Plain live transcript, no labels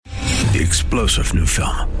The explosive new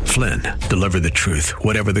film, Flynn, deliver the truth,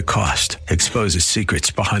 whatever the cost, exposes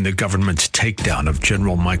secrets behind the government's takedown of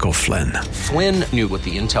General Michael Flynn. Flynn knew what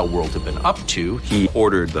the intel world had been up to. He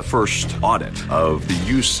ordered the first audit of the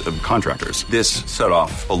use of contractors. This set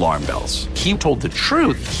off alarm bells. He told the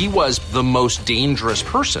truth. He was the most dangerous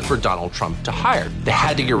person for Donald Trump to hire. They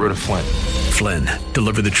had to get rid of Flynn. Flynn,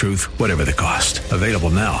 deliver the truth, whatever the cost. Available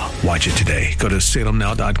now. Watch it today. Go to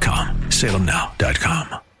salemnow.com.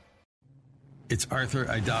 salemnow.com. It's Arthur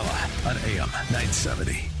Aidala on AM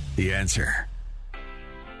 970. The Answer.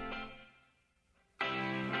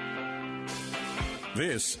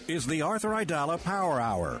 This is the Arthur Aidala Power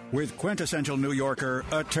Hour with quintessential New Yorker,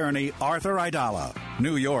 attorney Arthur Aidala,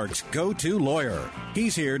 New York's go-to lawyer.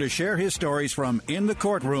 He's here to share his stories from in the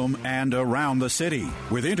courtroom and around the city,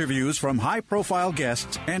 with interviews from high-profile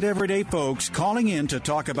guests and everyday folks calling in to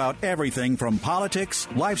talk about everything from politics,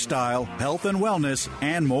 lifestyle, health and wellness,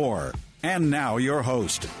 and more. And now your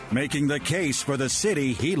host, making the case for the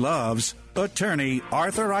city he loves, attorney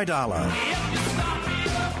Arthur Aidala.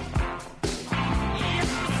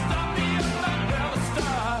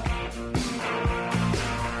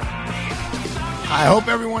 I hope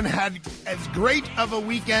everyone had as great of a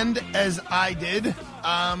weekend as I did.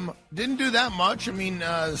 Didn't do that much. I mean,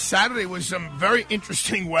 Saturday was some very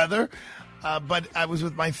interesting weather, but I was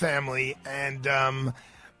with my family, and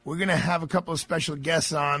we're going to have a couple of special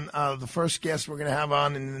guests on. The first guest we're going to have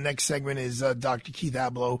on in the next segment is Dr. Keith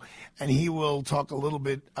Abloh, and he will talk a little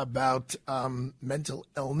bit about mental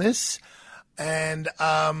illness and,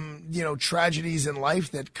 tragedies in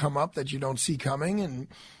life that come up that you don't see coming. And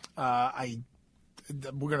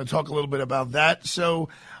we're going to talk a little bit about that. So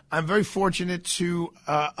I'm very fortunate to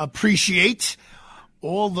appreciate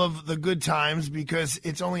all of the good times, because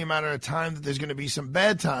it's only a matter of time that there's going to be some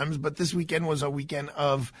bad times. But this weekend was a weekend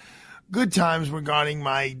of good times regarding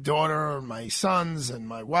my daughter, my sons, and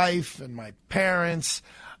my wife, and my parents.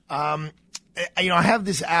 I have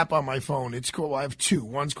this app on my phone. I have two.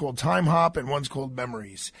 One's called Time Hop and one's called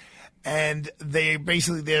Memories. And they're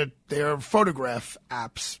photograph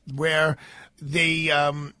apps where they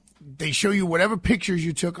show you whatever pictures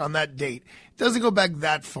you took on that date. It doesn't go back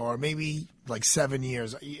that far, maybe like 7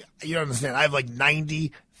 years. You don't understand. I have like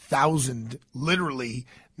 90,000, literally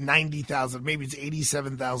 90,000, maybe it's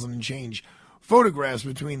 87,000 and change photographs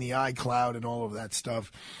between the iCloud and all of that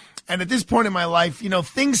stuff. And at this point in my life,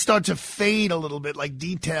 things start to fade a little bit, like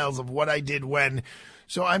details of what I did when.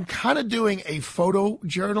 So I'm kind of doing a photo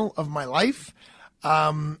journal of my life.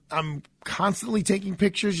 I'm constantly taking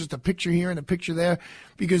pictures, just a picture here and a picture there,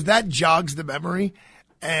 because that jogs the memory.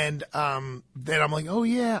 And then I'm like, oh,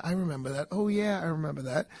 yeah, I remember that. Oh, yeah, I remember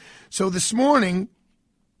that. So this morning,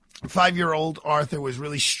 5-year-old Arthur was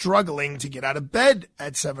really struggling to get out of bed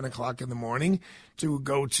at 7 o'clock in the morning to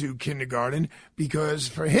go to kindergarten, because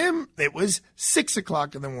for him, it was 6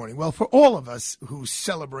 o'clock in the morning. Well, for all of us who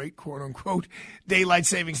celebrate, quote unquote, daylight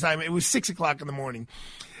savings time, it was 6 o'clock in the morning.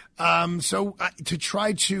 So to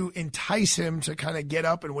try to entice him to kind of get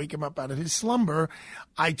up and wake him up out of his slumber,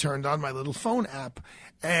 I turned on my little phone app,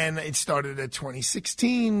 and it started at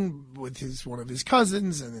 2016 with one of his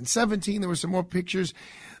cousins, and then 17, there were some more pictures,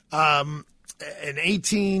 and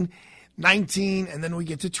 18, 19, and then we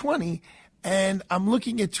get to 20, and I'm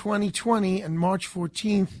looking at 2020 and March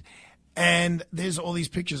 14th, and there's all these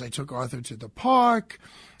pictures. I took Arthur to the park,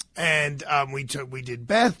 and we did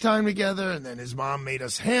bath time together, and then his mom made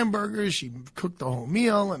us hamburgers. She cooked the whole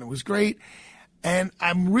meal, and it was great. And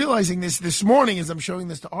I'm realizing this morning as I'm showing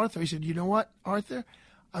this to Arthur. He said, "You know what, Arthur?"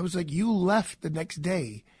 I was like, "You left the next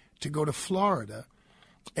day to go to Florida,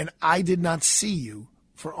 and I did not see you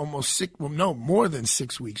for almost more than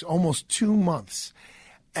 6 weeks, almost 2 months."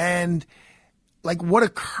 And like, what a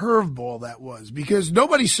curveball that was, because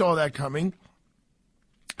nobody saw that coming.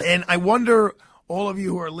 And I wonder, all of you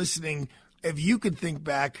who are listening, if you could think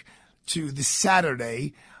back to the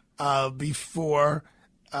Saturday before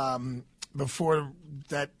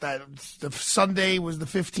that the Sunday was the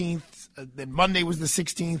 15th, then Monday was the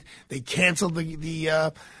 16th. They canceled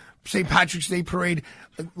the St. Patrick's Day parade.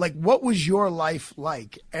 Like, what was your life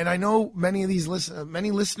like? And I know many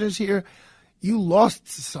listeners here, you lost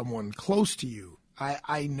someone close to you.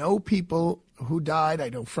 I know people who died. I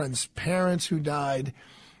know friends' parents who died.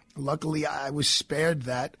 Luckily, I was spared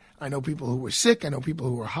that. I know people who were sick. I know people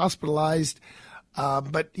who were hospitalized.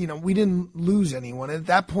 But, we didn't lose anyone. At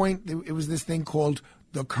that point, it was this thing called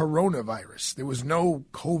the coronavirus. There was no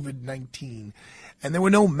COVID-19, and there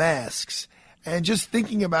were no masks. And just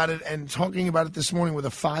thinking about it and talking about it this morning with a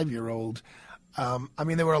 5-year-old,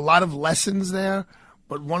 there were a lot of lessons there,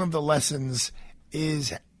 but one of the lessons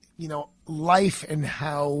is, life and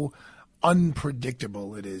how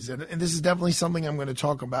unpredictable it is. And this is definitely something I'm going to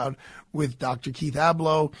talk about with Dr. Keith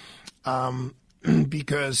Abloh,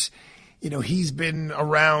 because, he's been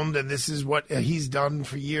around, and this is what he's done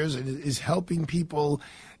for years, and is helping people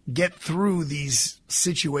get through these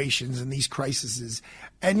situations and these crises.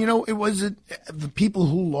 And, it wasn't the people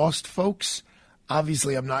who lost folks.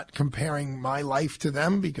 Obviously, I'm not comparing my life to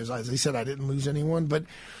them because, as I said, I didn't lose anyone. But,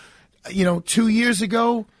 2 years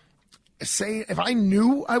ago, if I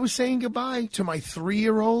knew I was saying goodbye to my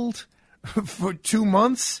 3-year-old for 2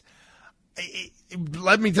 months,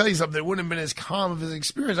 let me tell you something. It wouldn't have been as calm of an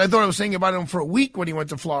experience. I thought I was saying goodbye to him for a week when he went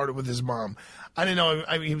to Florida with his mom. I didn't know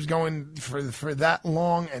he was going for that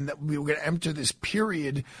long, and that we were going to enter this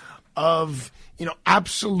period of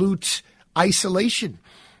absolute isolation.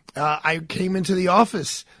 I came into the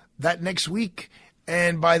office that next week,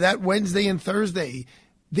 and by that Wednesday and Thursday,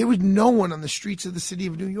 there was no one on the streets of the city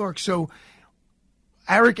of New York. So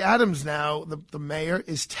Eric Adams now, the mayor,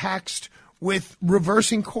 is taxed with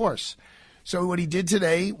reversing course. So what he did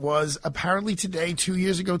today was, apparently today, 2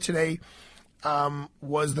 years ago today,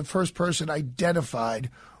 was the first person identified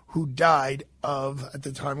who died of, at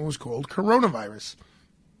the time it was called, coronavirus.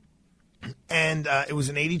 And it was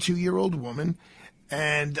an 82-year-old woman.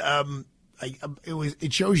 And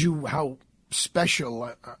it shows you how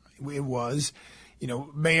special it was.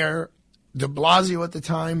 Mayor de Blasio at the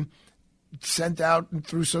time sent out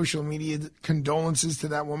through social media condolences to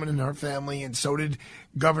that woman and her family, and so did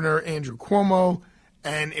Governor Andrew Cuomo.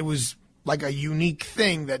 And it was like a unique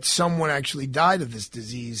thing that someone actually died of this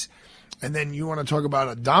disease. And then you want to talk about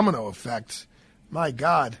a domino effect. My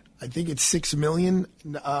God, I think it's 6 million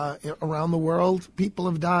around the world people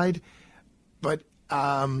have died. But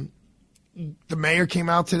the mayor came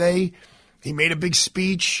out today. He made a big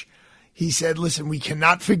speech. He said, listen, we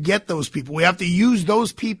cannot forget those people. We have to use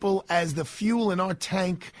those people as the fuel in our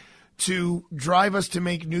tank to drive us to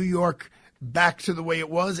make New York back to the way it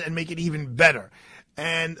was and make it even better.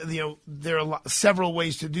 And, there are several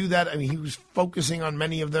ways to do that. I mean, he was focusing on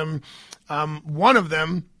many of them. One of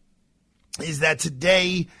them is that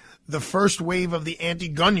today the first wave of the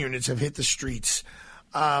anti-gun units have hit the streets.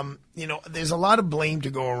 There's a lot of blame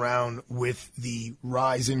to go around with the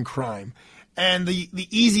rise in crime. And the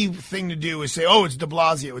easy thing to do is say, oh, it's de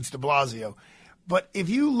Blasio, it's de Blasio. But if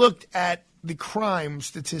you looked at the crime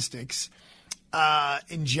statistics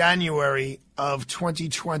in January of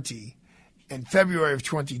 2020 and February of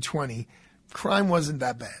 2020, crime wasn't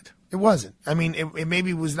that bad. It wasn't. I mean, it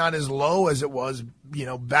maybe was not as low as it was,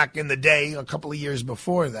 back in the day, a couple of years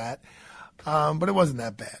before that. But it wasn't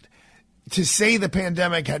that bad. To say the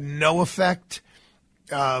pandemic had no effect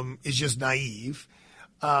is just naive.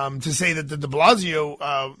 To say that the de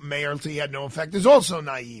Blasio mayoralty had no effect is also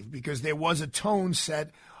naive, because there was a tone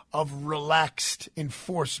set of relaxed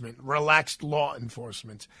enforcement, relaxed law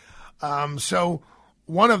enforcement. So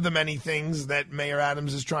one of the many things that Mayor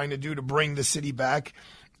Adams is trying to do to bring the city back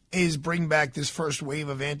is bring back this first wave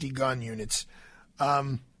of anti-gun units.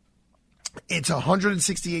 It's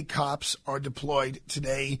 168 cops are deployed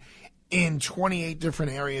today in 28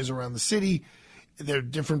 different areas around the city. They're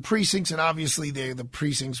different precincts, and obviously they're the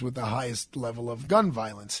precincts with the highest level of gun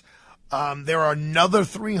violence. There are another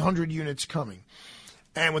 300 units coming.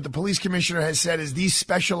 And what the police commissioner has said is these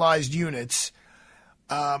specialized units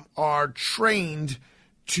are trained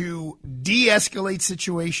to de-escalate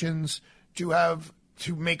situations,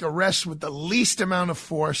 to make arrests with the least amount of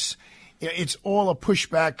force. It's all a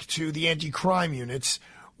pushback to the anti-crime units,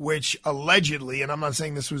 which allegedly, and I'm not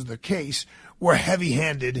saying this was the case, were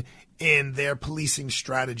heavy-handed in their policing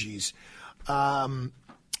strategies.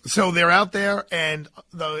 So they're out there, and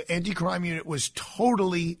the anti-crime unit was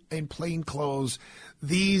totally in plain clothes.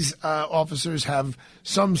 These officers have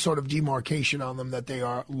some sort of demarcation on them that they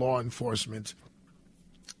are law enforcement.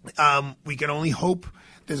 We can only hope.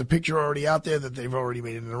 There's a picture already out there that they've already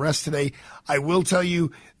made an arrest today. I will tell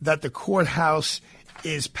you that the courthouse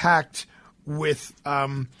is packed with,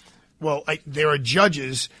 there are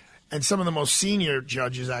judges, and some of the most senior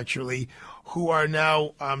judges, actually, who are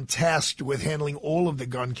now tasked with handling all of the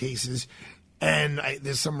gun cases. And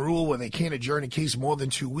there's some rule where they can't adjourn a case more than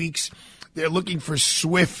 2 weeks. They're looking for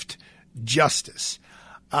swift justice.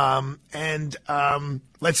 Let's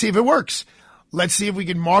see if it works. Let's see if we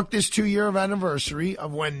can mark this 2-year anniversary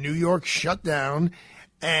of when New York shut down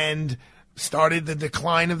and started, the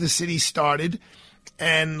decline of the city started.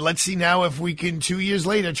 And let's see now if we can, 2 years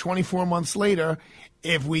later, 24 months later,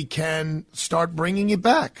 if we can start bringing it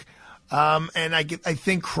back. And I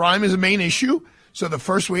think crime is a main issue. So the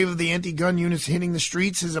first wave of the anti-gun units hitting the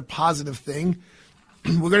streets is a positive thing.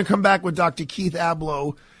 We're going to come back with Dr. Keith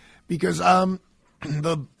Abloh because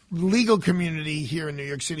the legal community here in New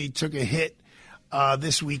York City took a hit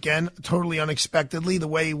this weekend, totally unexpectedly, the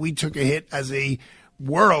way we took a hit as a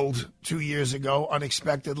world 2 years ago,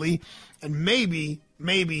 unexpectedly. And maybe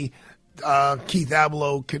Keith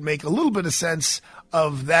Aidala could make a little bit of sense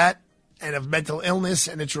of that and of mental illness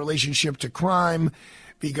and its relationship to crime,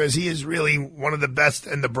 because he is really one of the best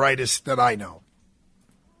and the brightest that I know.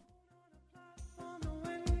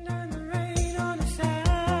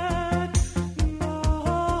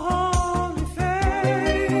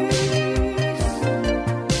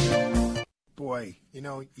 Boy,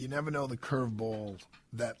 you never know the curveball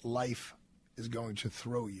that life is going to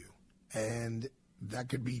throw you. And that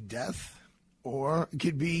could be death, or it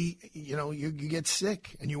could be, you get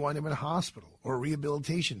sick and you wind up in a hospital or a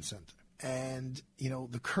rehabilitation center. And,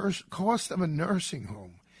 the cost of a nursing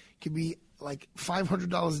home could be like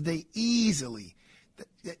 $500 a day easily.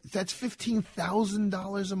 That's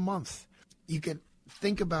 $15,000 a month. You can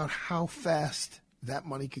think about how fast that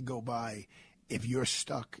money could go by if you're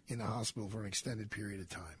stuck in a hospital for an extended period of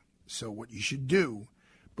time. So what you should do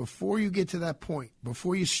before you get to that point,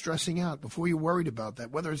 before you're stressing out, before you're worried about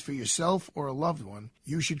that, whether it's for yourself or a loved one,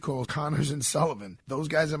 you should call Connors and Sullivan. Those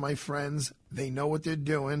guys are my friends. They know what they're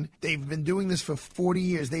doing. They've been doing this for 40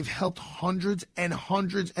 years. They've helped hundreds and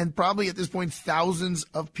hundreds and probably at this point thousands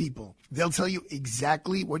of people. They'll tell you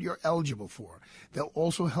exactly what you're eligible for. They'll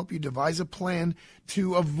also help you devise a plan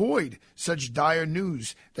to avoid such dire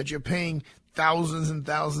news that you're paying thousands and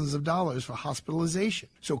thousands of dollars for hospitalization.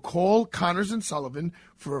 So call Connors and Sullivan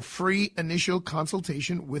for a free initial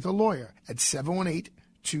consultation with a lawyer at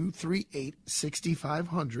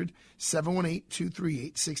 718-238-6500,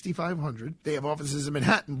 718-238-6500. They have offices in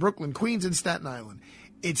Manhattan, Brooklyn, Queens, and Staten Island.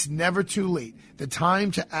 It's never too late. The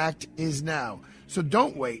time to act is now. So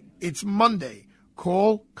don't wait. It's Monday.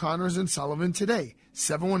 Call Connors and Sullivan today,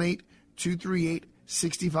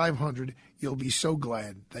 718-238-6500. You'll be so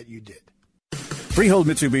glad that you did. Freehold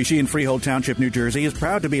Mitsubishi in Freehold Township, New Jersey is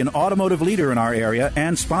proud to be an automotive leader in our area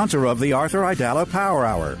and sponsor of the Arthur Aidala Power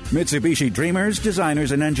Hour. Mitsubishi dreamers,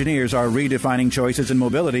 designers, and engineers are redefining choices in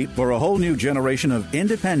mobility for a whole new generation of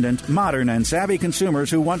independent, modern, and savvy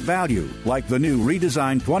consumers who want value, like the new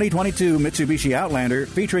redesigned 2022 Mitsubishi Outlander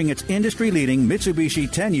featuring its industry-leading Mitsubishi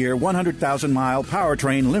 10-year, 100,000-mile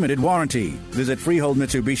powertrain limited warranty. Visit Freehold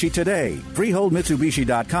Mitsubishi today,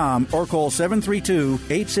 freeholdmitsubishi.com, or call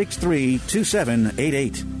 732-863-2788. I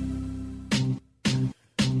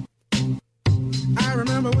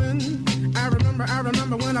remember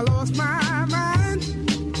when I lost my mind.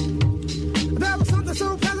 There was something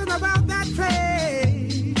so pleasant about that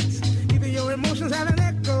place. Even your emotions have an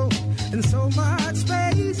echo in so much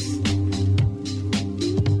space.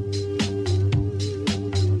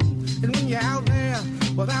 And when you're out there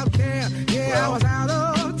without care, I was out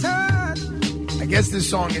of touch. I guess this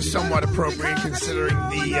song is somewhat appropriate considering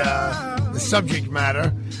the subject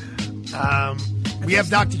matter. We have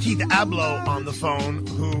Dr. Keith Aidala on the phone,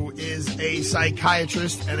 who is a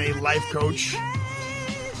psychiatrist and a life coach.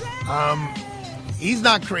 He's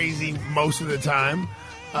not crazy most of the time,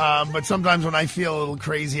 but sometimes when I feel a little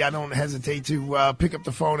crazy, I don't hesitate to pick up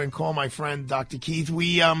the phone and call my friend Dr. Keith.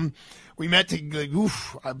 We met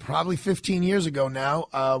probably 15 years ago now,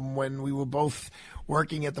 when we were both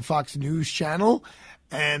working at the Fox News channel,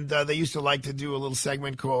 and they used to like to do a little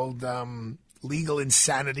segment called Legal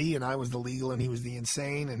Insanity, and I was the legal and he was the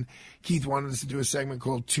insane, and Keith wanted us to do a segment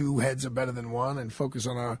called Two Heads Are Better Than One and focus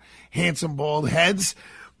on our handsome bald heads.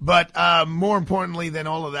 But more importantly than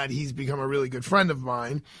all of that, he's become a really good friend of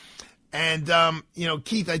mine. And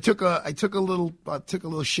Keith, I took a little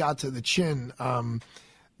shot to the chin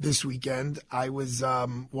this weekend. I was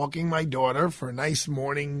walking my daughter for a nice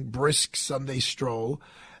morning brisk Sunday stroll,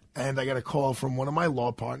 and I got a call from one of my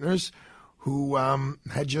law partners who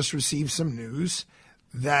had just received some news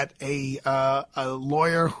that a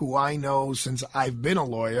lawyer who I know since I've been a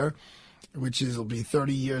lawyer, which will be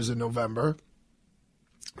 30 years in November,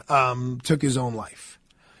 took his own life.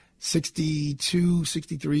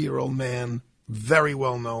 63-year-old man, very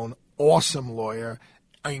well known, awesome lawyer,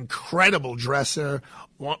 an incredible dresser,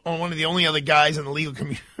 one of the only other guys in the legal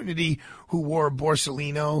community who wore a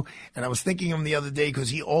Borsalino. And I was thinking of him the other day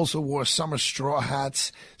because he also wore summer straw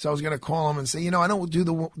hats. So I was going to call him and say, I don't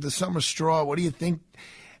do the summer straw. What do you think?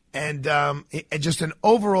 And just an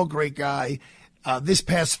overall great guy. This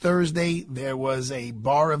past Thursday, there was a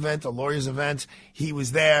bar event, a lawyer's event. He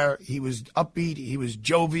was there. He was upbeat. He was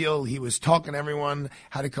jovial. He was talking to everyone,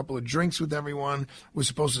 had a couple of drinks with everyone, was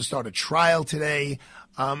supposed to start a trial today.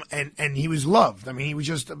 And he was loved. I mean, he was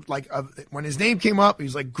just like, when his name came up, he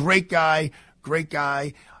was like, great guy,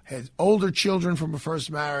 has older children from a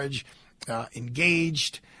first marriage,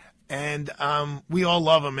 engaged, And we all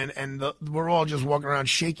love him, and we're all just walking around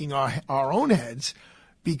shaking our own heads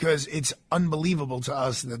because it's unbelievable to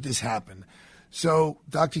us that this happened. So,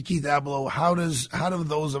 Dr. Keith Aidala, how do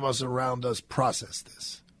those of us around us process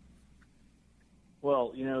this?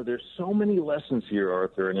 Well, there's so many lessons here,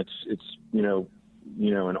 Arthur, and it's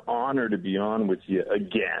an honor to be on with you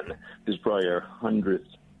again. This is probably our 100th,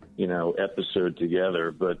 episode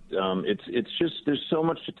together, but it's just there's so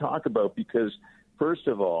much to talk about because, first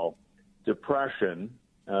of all, depression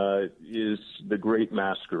is the great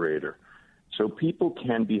masquerader. So people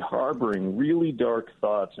can be harboring really dark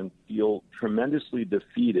thoughts and feel tremendously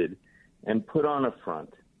defeated and put on a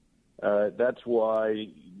front. That's why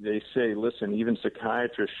they say, listen, even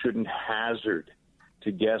psychiatrists shouldn't hazard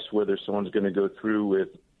to guess whether someone's going to go through with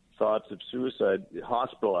thoughts of suicide,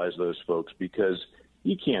 hospitalize those folks because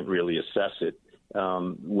you can't really assess it,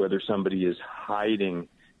 whether somebody is hiding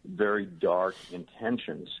very dark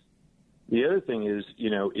intentions. The other thing is,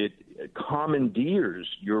 it commandeers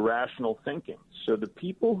your rational thinking. So the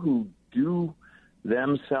people who do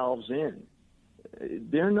themselves in,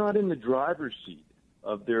 they're not in the driver's seat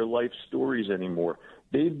of their life stories anymore.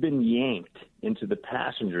 They've been yanked into the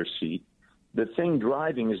passenger seat. The thing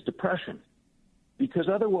driving is depression. Because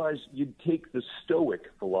otherwise you'd take the Stoic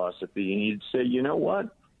philosophy and you'd say, you know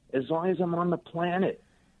what? As long as I'm on the planet,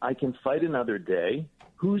 I can fight another day.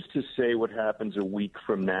 Who's to say what happens a week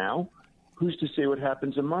from now? Who's to say what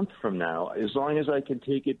happens a month from now? As long as I can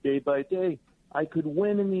take it day by day, I could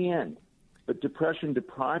win in the end. But depression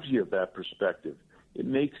deprives you of that perspective. It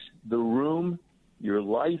makes the room, your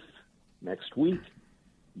life, next week,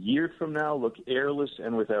 year from now, look airless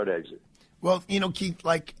and without exit. Well, Keith,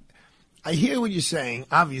 I hear what you're saying,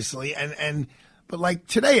 obviously, but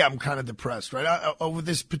today I'm kind of depressed, right? Over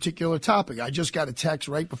this particular topic. I just got a text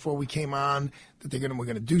right before we came on that we're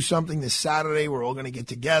going to do something this Saturday. We're all going to get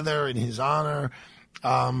together in his honor.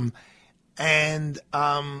 I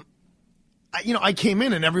came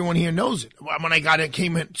in and everyone here knows it. When I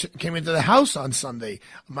came into the house on Sunday,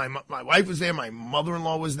 my wife was there, my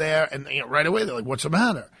mother-in-law was there, and right away they're like, "What's the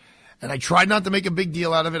matter?" And I tried not to make a big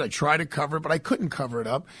deal out of it. I tried to cover it, but I couldn't cover it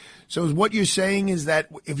up. So what you're saying is that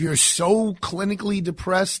if you're so clinically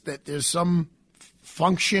depressed that there's some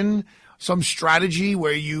function, some strategy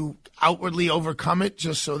where you outwardly overcome it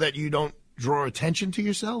just so that you don't draw attention to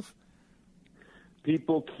yourself?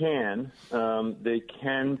 People can. They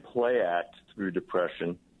can play act through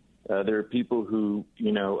depression. There are people who,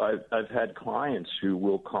 I've had clients who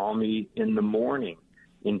will call me in the morning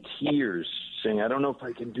in tears saying, I don't know if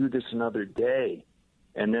I can do this another day.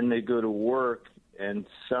 And then they go to work and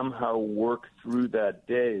somehow work through that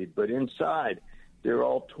day. But inside, they're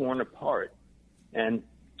all torn apart. And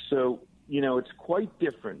so, it's quite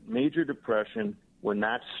different. Major depression, when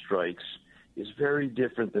that strikes, is very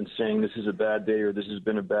different than saying this is a bad day or this has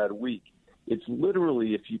been a bad week. It's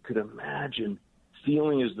literally, if you could imagine,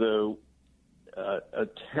 feeling as though a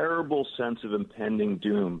terrible sense of impending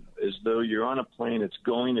doom, as though you're on a plane, it's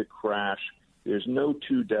going to crash. There's no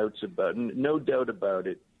doubt about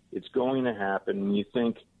it. It's going to happen. And you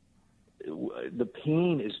think the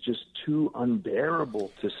pain is just too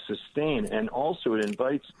unbearable to sustain. And also it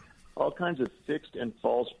invites all kinds of fixed and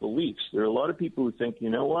false beliefs. There are a lot of people who think, you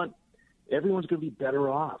know what? Everyone's going to be better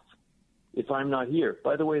off if I'm not here.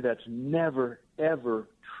 By the way, that's never, ever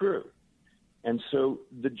true. And so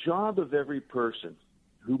the job of every person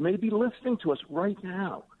who may be listening to us right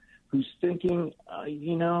now, who's thinking, I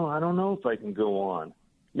don't know if I can go on.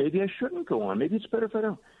 Maybe I shouldn't go on. Maybe it's better if I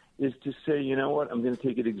don't, is to say, you know what, I'm going to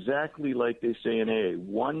take it exactly like they say in AA,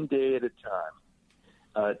 one day at a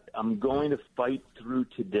time. I'm going to fight through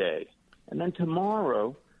today. And then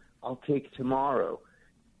tomorrow, I'll take tomorrow.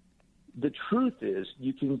 The truth is,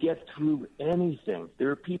 you can get through anything.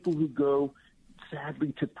 There are people who go,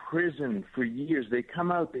 sadly, to prison for years. They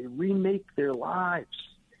come out, they remake their lives.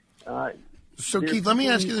 So, Keith, let me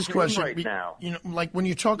ask you this question. Right now. When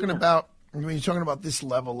you're talking about this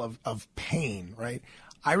level of pain, right?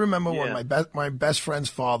 I remember when my best friend's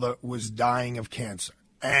father was dying of cancer,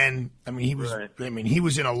 and he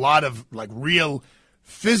was in a lot of real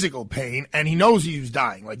physical pain, and he knows he was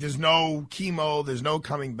dying. There's no chemo, there's no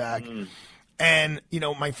coming back. And,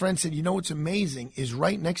 my friend said, what's amazing is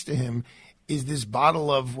right next to him is this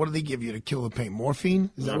bottle of, what do they give you to kill the pain?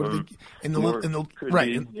 Morphine? Is that what they, in the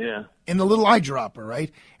little eyedropper,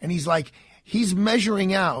 right? And he's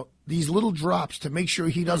measuring out these little drops to make sure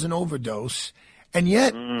he doesn't overdose. And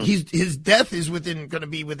yet his death is going to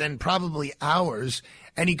be within probably hours,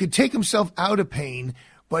 and he could take himself out of pain,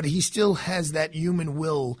 but he still has that human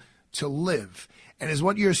will to live. And is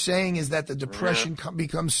what you're saying is that the depression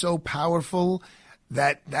becomes so powerful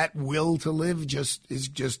that will to live just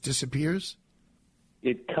disappears?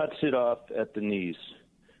 It cuts it off at the knees.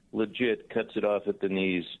 Legit cuts it off at the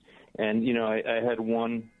knees. And, I had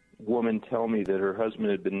one woman tell me that her husband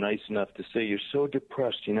had been nice enough to say, "You're so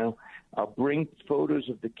depressed, I'll bring photos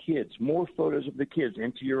of the kids, more photos of the kids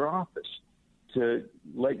into your office to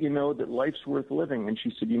let you know that life's worth living." And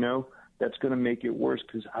she said, that's going to make it worse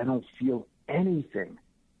because I don't feel anything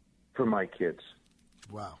for my kids.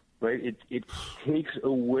 Wow. Right? It takes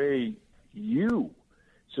away you.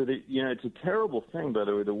 So that, it's a terrible thing, by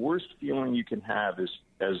the way. The worst feeling you can have is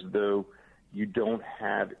as though you don't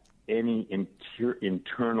have any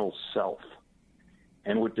internal self.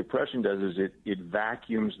 And what depression does is it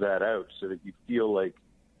vacuums that out so that you feel like,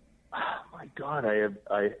 oh my God,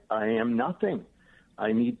 I am nothing.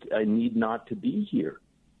 I need not to be here.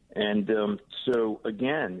 And so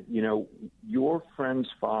again, your friend's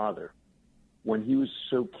father, when he was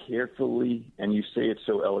so carefully, and you say it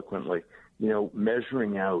so eloquently,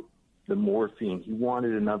 measuring out the morphine, he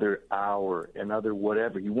wanted another hour, another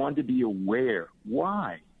whatever. He wanted to be aware.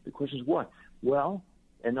 Why? The question is what? Well,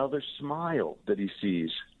 another smile that he sees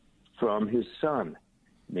from his son.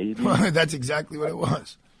 Maybe. That's exactly what it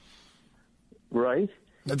was. Right?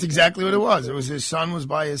 That's exactly what it was. It was his son was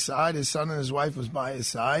by his side. His son and his wife was by his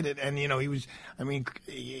side. And he was,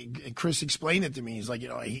 Chris explained it to me. He's like,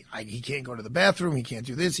 he can't go to the bathroom. He can't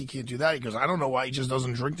do this. He can't do that. He goes, I don't know why he just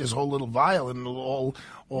doesn't drink this whole little vial and all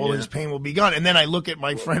his pain will be gone. And then I look at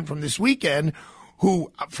my friend from this weekend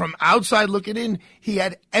who, from outside looking in, he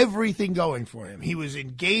had everything going for him. He was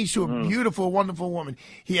engaged to a beautiful, wonderful woman.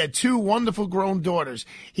 He had 2 wonderful grown daughters.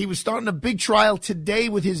 He was starting a big trial today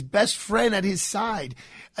with his best friend at his side.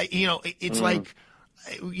 It's like,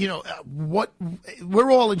 what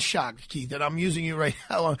we're all in shock, Keith, and I'm using you right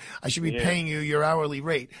now. I should be paying you your hourly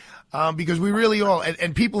rate because we really all,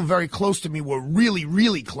 and people very close to me were really,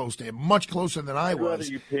 really close to him, much closer than I was. I'd rather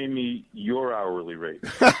you pay me your hourly rate.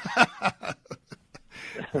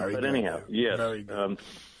 But anyhow, yes.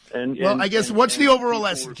 I guess what's the overall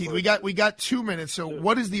lesson, Keith? We got 2 minutes. So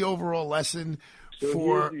what is the overall lesson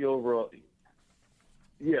for the overall?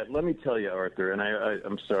 Yeah, let me tell you, Arthur. And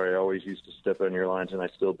I'm sorry. I always used to step on your lines, and I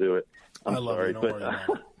still do it. I'm sorry, but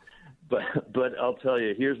I'll tell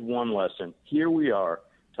you. Here's one lesson. Here we are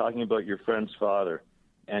talking about your friend's father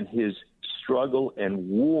and his struggle and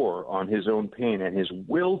war on his own pain and his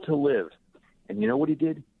will to live. And you know what he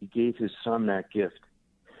did? He gave his son that gift.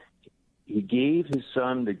 He gave his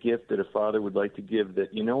son the gift that a father would like to give,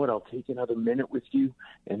 that, you know what, I'll take another minute with you,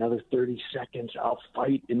 another 30 seconds, I'll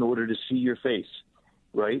fight in order to see your face,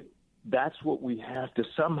 right? That's what we have to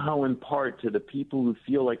somehow impart to the people who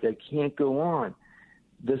feel like they can't go on.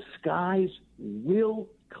 The skies will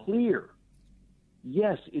clear.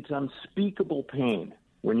 Yes, it's unspeakable pain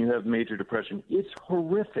when you have major depression. It's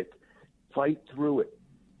horrific. Fight through it.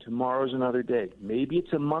 Tomorrow's another day. Maybe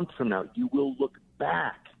it's a month from now. You will look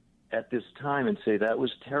back at this time and say, that was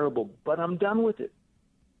terrible, but I'm done with it.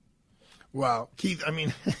 Wow. Keith, I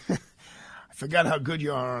forgot how good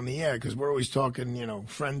you are on the air because we're always talking,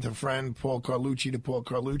 friend to friend, Paul Carlucci to Paul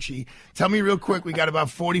Carlucci. Tell me real quick, we got about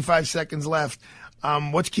 45 seconds left.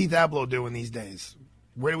 What's Keith Abloh doing these days?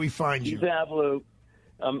 Where do we find you? Keith Abloh,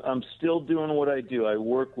 I'm still doing what I do. I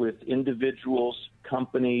work with individuals,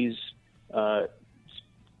 companies,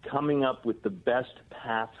 coming up with the best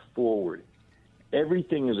path forward.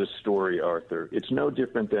 Everything is a story, Arthur. It's no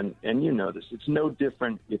different than, and you know this, it's no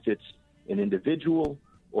different if it's an individual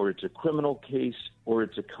or it's a criminal case or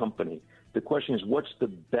it's a company. The question is, what's the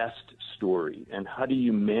best story, and how do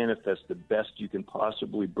you manifest the best you can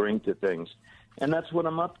possibly bring to things? And that's what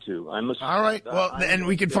I'm up to. All right. Well, and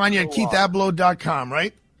we can find you at keithablow.com,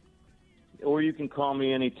 right? Or you can call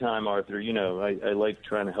me anytime, Arthur. I like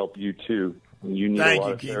trying to help you, too. You need a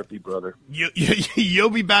lot of therapy, brother.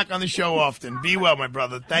 You'll be back on the show often. Be well, my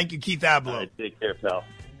brother. Thank you, Keith Abloh. All right, take care, pal.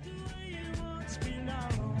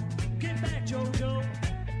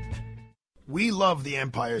 We love the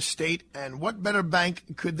Empire State, and what better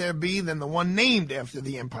bank could there be than the one named after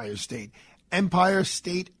the Empire State? Empire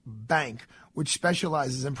State Bank, which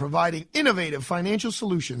specializes in providing innovative financial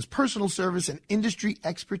solutions, personal service, and industry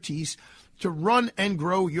expertise to run and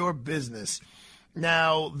grow your business.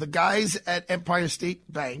 Now, the guys at Empire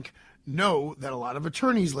State Bank know that a lot of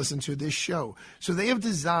attorneys listen to this show. So they have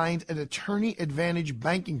designed an Attorney Advantage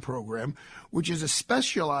banking program, which is a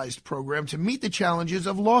specialized program to meet the challenges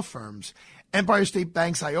of law firms. Empire State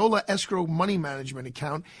Bank's Aidala Escrow Money Management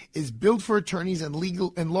Account is built for attorneys and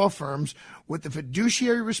legal and law firms with the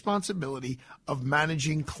fiduciary responsibility of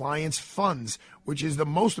managing clients' funds, which is the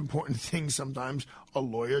most important thing sometimes a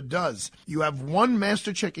lawyer does. You have one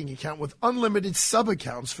master checking account with unlimited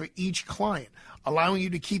sub-accounts for each client, allowing you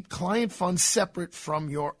to keep client funds separate from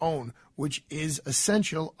your own, which is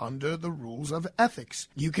essential under the rules of ethics.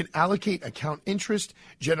 You can allocate account interest,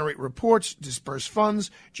 generate reports, disperse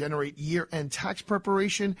funds, generate year-end tax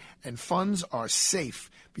preparation, and funds are safe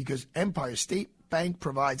because Empire State Bank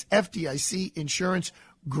provides FDIC insurance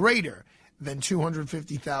greater than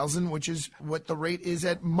 $250,000, which is what the rate is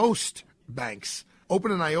at most banks.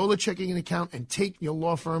 Open an Aidala checking account and take your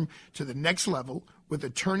law firm to the next level with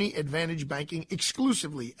Attorney Advantage banking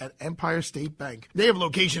exclusively at Empire State Bank. They have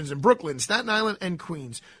locations in Brooklyn, Staten Island, and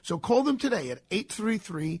Queens. So call them today at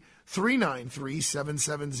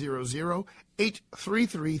 833-393-7700,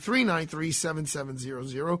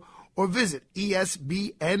 833-393-7700, or visit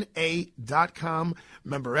esbna.com.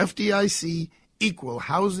 Member FDIC, Equal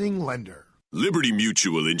Housing Lender. Liberty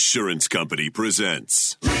Mutual Insurance Company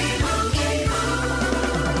presents.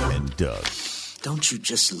 And Doug. Don't you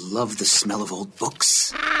just love the smell of old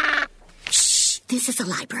books? Shh, this is a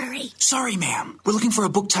library. Sorry, ma'am. We're looking for a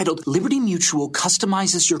book titled Liberty Mutual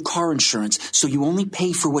Customizes Your Car Insurance so you only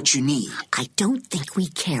pay for what you need. I don't think we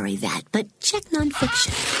carry that, but check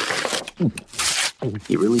nonfiction.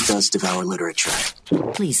 He really does devour literature.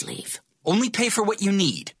 Please leave. Only pay for what you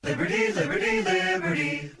need. Liberty, liberty,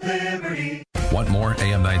 liberty, liberty. Want more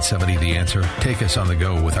AM 970 The Answer? Take us on the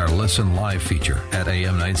go with our Listen Live feature at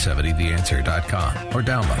am970theanswer.com or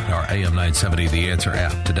download our AM 970 The Answer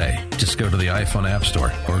app today. Just go to the iPhone App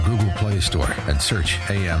Store or Google Play Store and search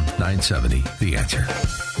AM 970 The Answer.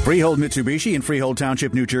 Freehold Mitsubishi in Freehold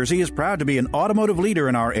Township, New Jersey is proud to be an automotive leader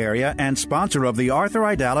in our area and sponsor of the Arthur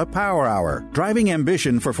Aidala Power Hour. Driving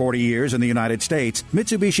ambition for 40 years in the United States,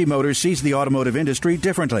 Mitsubishi Motors sees the automotive industry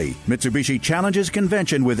differently. Mitsubishi challenges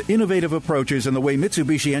convention with innovative approaches in the way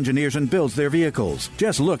Mitsubishi engineers and builds their vehicles.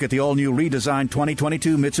 Just look at the all-new redesigned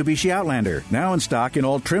 2022 Mitsubishi Outlander, now in stock in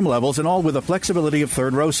all trim levels and all with the flexibility of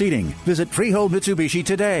third-row seating. Visit Freehold Mitsubishi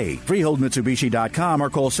today, freeholdmitsubishi.com, or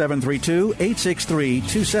call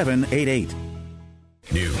 732-863-2788.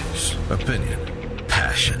 News, opinion,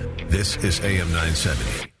 passion. This is AM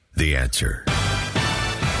 970, The Answer.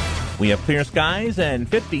 We have clear skies and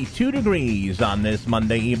 52 degrees on this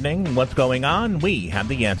Monday evening. What's going on? We have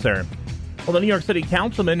the answer. Well, the New York City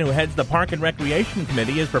councilman who heads the Park and Recreation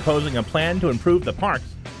Committee is proposing a plan to improve the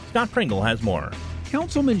parks. Scott Pringle has more.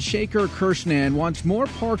 Councilman Shaker Kirshnan wants more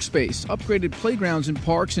park space, upgraded playgrounds in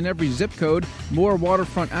parks in every zip code, more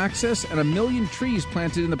waterfront access, and 1 million trees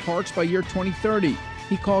planted in the parks by year 2030.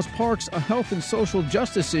 He calls parks a health and social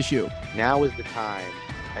justice issue. Now is the time,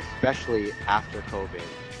 especially after COVID,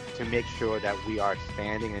 to make sure that we are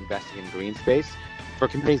expanding and investing in green space for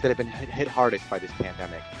communities that have been hit hardest by this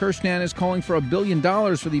pandemic. Kirshnan is calling for $1 billion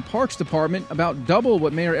for the Parks Department, about double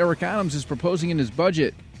what Mayor Eric Adams is proposing in his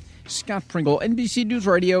budget. Scott Pringle, NBC News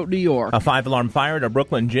Radio, New York. A 5-alarm fire at a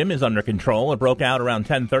Brooklyn gym is under control. It broke out around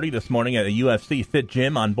 10:30 this morning at a UFC Fit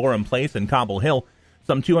Gym on Borum Place in Cobble Hill.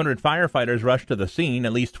 Some 200 firefighters rushed to the scene.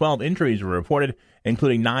 At least 12 injuries were reported,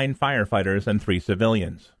 including 9 firefighters and 3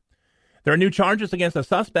 civilians. There are new charges against a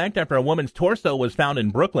suspect after a woman's torso was found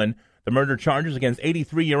in Brooklyn. The murder charges against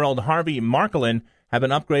 83-year-old Harvey Markelin have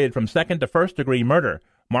been upgraded from second to first-degree murder.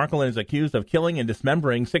 Markelin is accused of killing and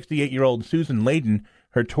dismembering 68-year-old Susan Layden.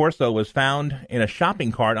 Her torso was found in a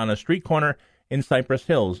shopping cart on a street corner in Cypress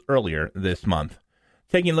Hills earlier this month.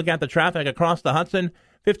 Taking a look at the traffic across the Hudson,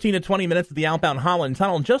 15 to 20 minutes at the outbound Holland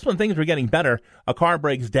Tunnel. Just when things were getting better, a car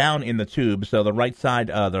breaks down in the tube, so the right side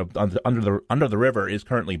under the river is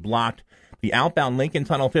currently blocked. The outbound Lincoln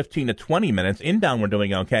Tunnel, 15 to 20 minutes. Inbound, we're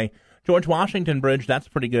doing okay. George Washington Bridge, that's a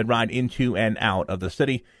pretty good ride into and out of the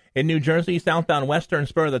city. In New Jersey, southbound Western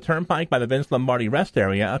Spur of the Turnpike by the Vince Lombardi Rest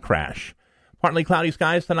Area, a crash. Partly cloudy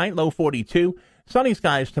skies tonight, low 42. Sunny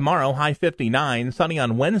skies tomorrow, high 59. Sunny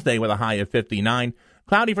on Wednesday with a high of 59.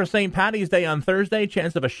 Cloudy for St. Paddy's Day on Thursday,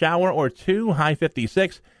 chance of a shower or 2, high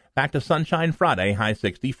 56. Back to sunshine Friday, high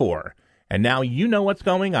 64. And now you know what's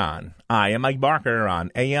going on. I am Mike Barker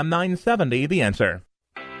on AM 970, The Answer.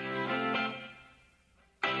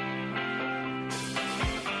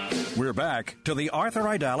 We're back to the Arthur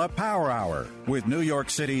Aidala Power Hour with New York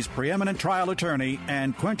City's preeminent trial attorney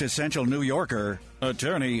and quintessential New Yorker,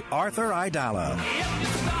 attorney Arthur Aidala.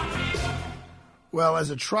 Well, as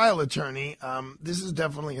a trial attorney, this is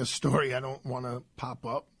definitely a story I don't want to pop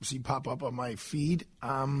up on my feed.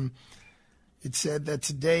 It said that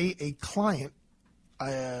today a client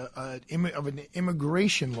of an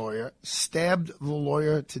immigration lawyer stabbed the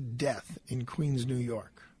lawyer to death in Queens, New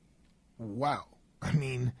York. Wow. I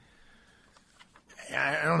mean,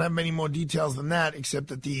 I don't have many more details than that, except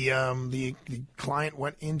that the client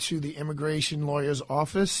went into the immigration lawyer's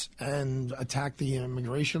office and attacked the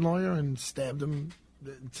immigration lawyer and stabbed him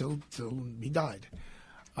till he died.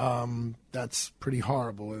 That's pretty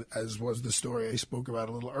horrible, as was the story I spoke about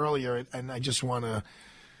a little earlier. And I just want to,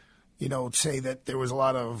 say that there was a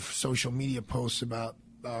lot of social media posts about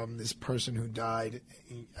this person who died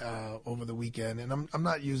over the weekend. And I'm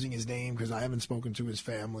not using his name because I haven't spoken to his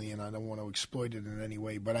family and I don't want to exploit it in any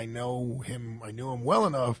way. But I knew him well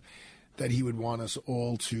enough that he would want us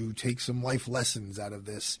all to take some life lessons out of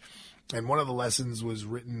this. And one of the lessons was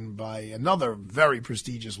written by another very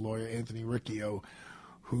prestigious lawyer, Anthony Riccio,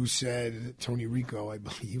 who said, Tony Rico, I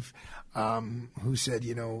believe, who said,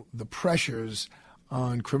 the pressures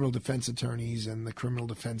on criminal defense attorneys and the criminal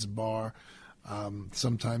defense bar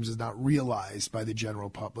sometimes is not realized by the general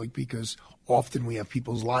public because often we have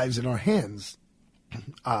people's lives in our hands,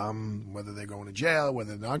 whether they're going to jail,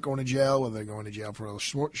 whether they're not going to jail, whether they're going to jail for a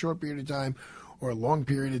short period of time or a long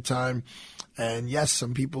period of time. And yes,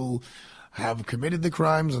 some people have committed the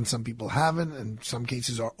crimes and some people haven't, and some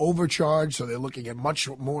cases are overcharged, so they're looking at much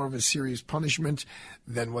more of a serious punishment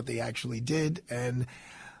than what they actually did. And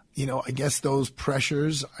I guess those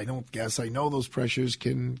pressures, I know those pressures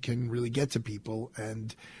can really get to people.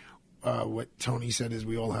 And what Tony said is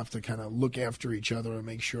we all have to kind of look after each other and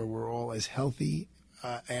make sure we're all as healthy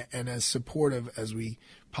and as supportive as we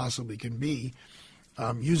possibly can be.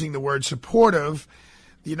 Using the word supportive,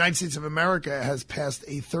 the United States of America has passed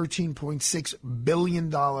a $13.6 billion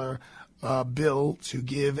bill to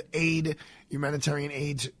give humanitarian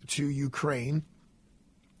aid to Ukraine.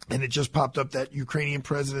 And it just popped up that Ukrainian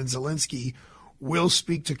President Zelensky will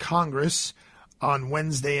speak to Congress on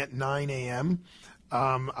Wednesday at 9 a.m.,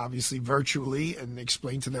 obviously virtually, and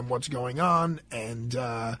explain to them what's going on and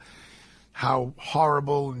how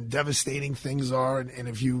horrible and devastating things are. And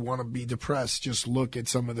if you want to be depressed, just look at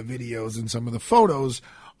some of the videos and some of the photos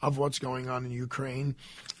of what's going on in Ukraine.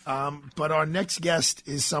 But our next guest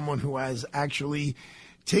is someone who has actually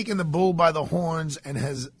taken the bull by the horns and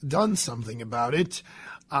has done something about it.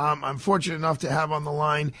 I'm fortunate enough to have on the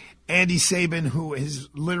line Andy Sabin, who is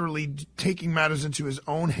literally taking matters into his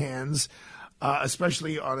own hands,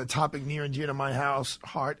 especially on a topic near and dear to my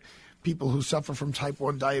heart, people who suffer from type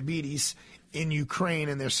 1 diabetes in Ukraine,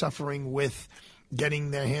 and they're suffering with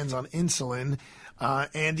getting their hands on insulin.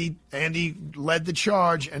 Andy led the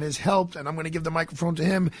charge and has helped, and I'm going to give the microphone to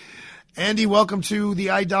him. Andy, welcome to the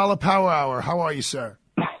Aidala Power Hour. How are you, sir?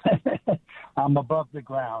 I'm above the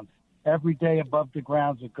ground. Every day above the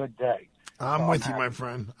ground's a good day. I'm with you, my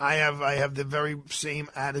friend. I have the very same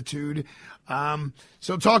attitude.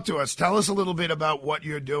 So talk to us. Tell us a little bit about what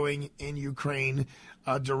you're doing in Ukraine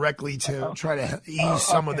directly to try to ease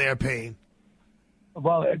some of their pain.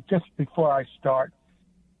 Well, just before I start,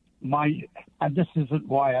 and this isn't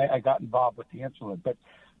why I got involved with the insulin, but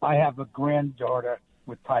I have a granddaughter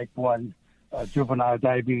with type 1 juvenile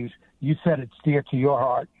diabetes. You said it's dear to your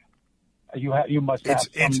heart. You must have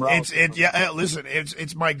listen,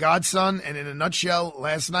 it's my godson, and in a nutshell,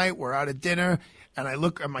 last night we're out at dinner, and I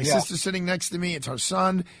look at my sister sitting next to me. It's her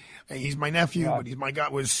son, and he's my nephew, but he's my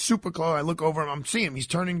god. Was super close. I look over him, I'm seeing him. He's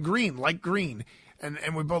turning green, light green.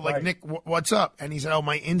 And we're both like, Nick, what's up? And he said,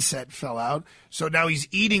 my inset fell out. So now he's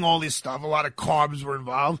eating all this stuff. A lot of carbs were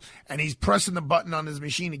involved. And he's pressing the button on his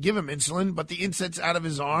machine to give him insulin. But the inset's out of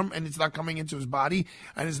his arm, and it's not coming into his body.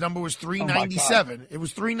 And his number was 397. It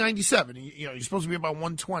was 397. You're supposed to be about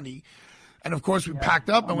 120. And, of course, we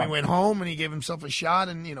packed up and we went home, and he gave himself a shot.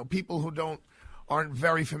 And, people who aren't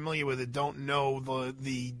very familiar with it don't know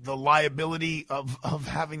the liability of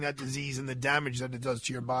having that disease and the damage that it does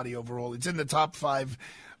to your body overall. It's in the top 5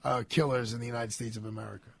 killers in the United States of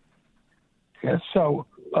America. Yeah, so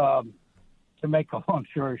to make a long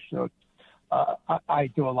story short, I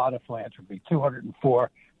do a lot of philanthropy,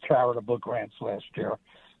 204 charitable grants last year.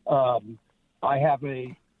 I have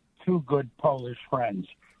 2 good Polish friends.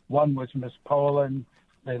 One was Miss Poland.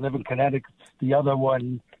 They live in Connecticut. The other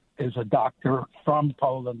one is a doctor from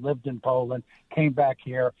Poland, lived in Poland, came back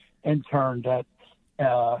here, interned at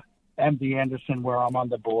MD Anderson, where I'm on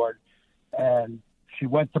the board. And she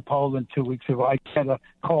went to Poland 2 weeks ago. I get a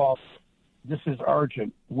call. This is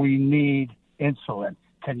urgent. We need insulin.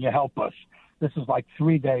 Can you help us? This is like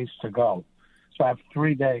 3 days to go. So I have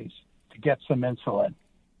 3 days to get some insulin.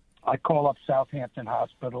 I call up Southampton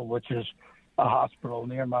Hospital, which is a hospital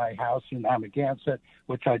near my house in Amagansett,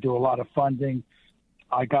 which I do a lot of funding.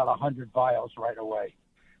 I got 100 vials right away.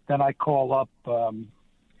 Then I call up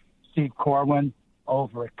Steve Corwin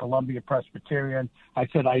over at Columbia Presbyterian. I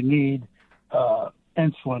said, I need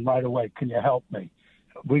insulin right away. Can you help me?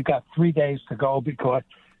 we've got 3 days to go because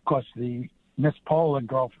the Miss Poland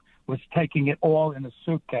girl was taking it all in a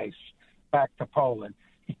suitcase back to Poland.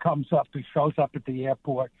 He shows up at the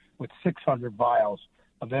airport with 600 vials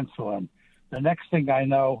of insulin. The next thing I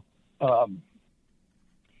know,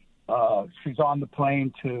 she's on the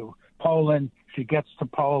plane to Poland. She gets to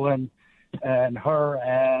Poland, and her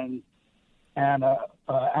and Anna,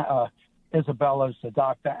 Isabella's the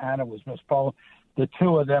doctor, Anna was Miss Poland. The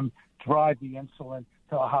two of them drive the insulin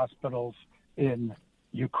to hospitals in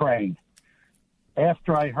Ukraine.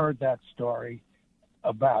 After I heard that story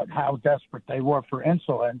about how desperate they were for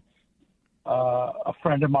insulin, a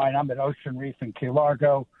friend of mine, I'm at Ocean Reef in Key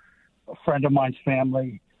Largo, a friend of mine's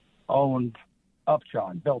family owned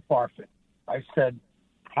Upjohn, Bill Barford. I said,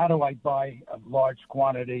 how do I buy a large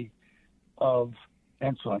quantity of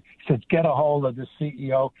insulin? He said, get a hold of the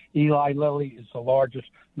CEO. Eli Lilly is the largest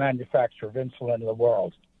manufacturer of insulin in the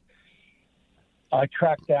world. I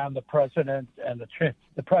tracked down the president, and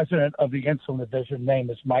the president of the insulin division name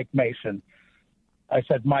is Mike Mason. I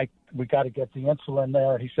said, Mike, we got to get the insulin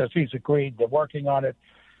there. He says he's agreed. They're working on it.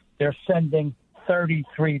 They're sending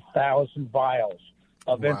 33,000 vials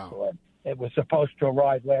of insulin. It was supposed to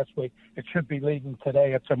arrive last week. It should be leaving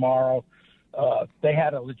today or tomorrow. They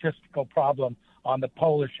had a logistical problem on the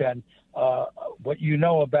Polish end. What you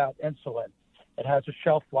know about insulin, it has a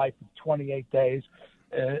shelf life of 28 days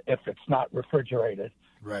if it's not refrigerated.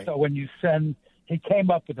 Right. So when you send, he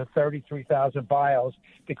came up with the 33,000 vials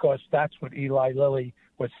because that's what Eli Lilly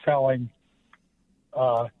was selling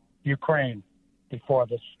Ukraine before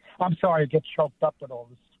this. I'm sorry, I get choked up with all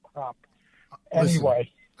this crap.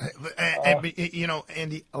 Anyway. You know,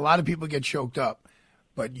 Andy, a lot of people get choked up,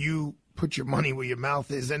 but you put your money where your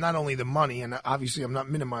mouth is. And not only the money, and obviously I'm not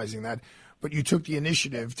minimizing that, but you took the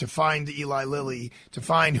initiative to find Eli Lilly, to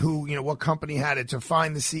find who, you know, what company had it, to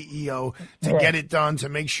find the CEO, to get it done, to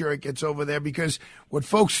make sure it gets over there. Because what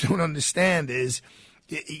folks don't understand is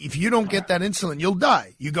if you don't get that insulin, you'll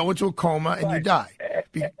die. You go into a coma and you die.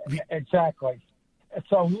 Exactly.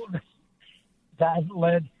 So that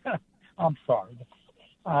led, I'm sorry.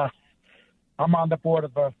 I'm on the board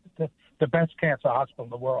of the best cancer hospital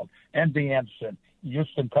in the world, MD Anderson,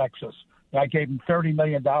 Houston, Texas. I gave them $30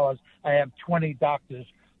 million. I have 20 doctors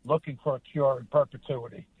looking for a cure in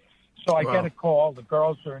perpetuity. So I get a call. The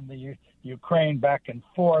girls are in the Ukraine back and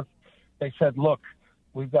forth. They said, look,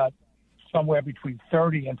 we've got somewhere between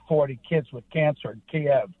 30 and 40 kids with cancer in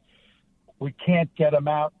Kiev. We can't get them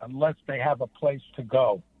out unless they have a place to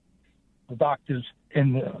go. The doctors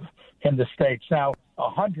in the States. Now,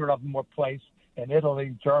 100 of them were placed in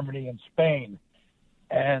Italy, Germany, and Spain.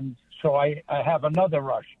 And so I have another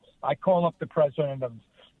rush. I call up the president of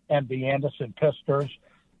MD Anderson Pisters,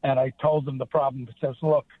 and I told him the problem. He says,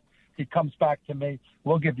 look, he comes back to me,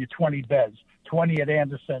 we'll give you 20 beds, 20 at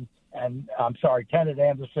Anderson, and 10 at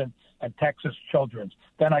Anderson and Texas Children's.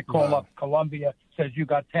 Then I call up Columbia, says you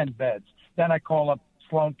got 10 beds. Then I call up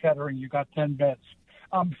Sloan Kettering, you got 10 beds.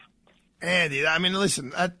 Andy, I mean,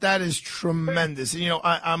 listen, that is tremendous. You know,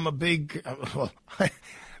 I'm a big,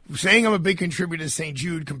 saying I'm a big contributor to St.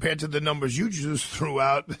 Jude compared to the numbers you just threw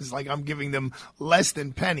out is like I'm giving them less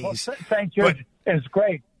than pennies. Well, St. Jude is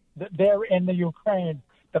great. They're in the Ukraine.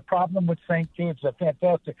 The problem with St. Jude's, they're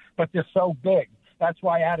fantastic, but they're so big. That's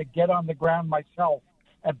why I had to get on the ground myself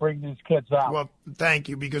and bring these kids out. Well, thank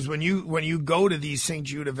you, because when you go to these St.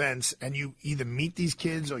 Jude events and you either meet these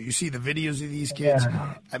kids or you see the videos of these kids,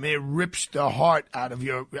 I mean, it rips the heart out of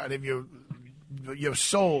your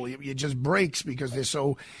soul. It just breaks because they're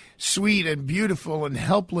so sweet and beautiful and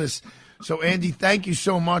helpless. So, Andy, thank you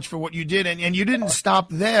so much for what you did, and you didn't stop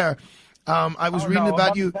there. I was reading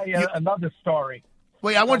about you. Another story.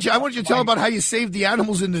 Wait, I want you to tell about how you saved the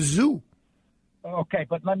animals in the zoo. Okay,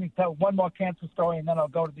 but let me tell one more cancer story, and then I'll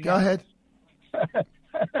go to the. Go ahead.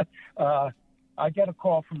 I get a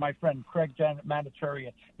call from my friend Craig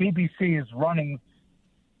Manachurian. BBC is running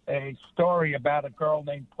a story about a girl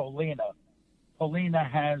named Paulina. Paulina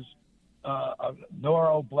has a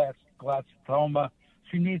neuroblastoma.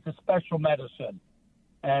 She needs a special medicine,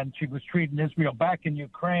 and she was treated in Israel. Back in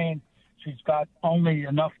Ukraine, she's got only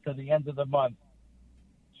enough to the end of the month.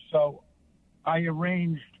 So I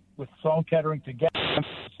arranged with Sloan Kettering to get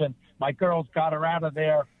medicine. My girls got her out of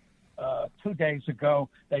there 2 days ago.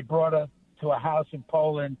 They brought her to a house in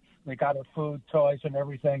Poland. They got her food, toys, and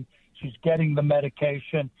everything. She's getting the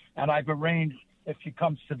medication, and I've arranged if she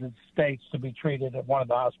comes to the States to be treated at one of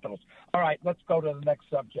the hospitals. All right, let's go to the next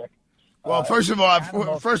subject. Well, first of all, I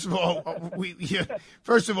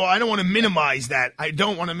don't want to minimize that. I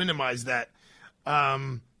don't want to minimize that.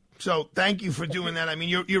 So thank you for doing that. I mean,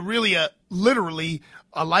 you're really literally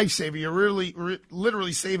a lifesaver. You're really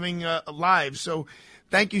literally saving lives. So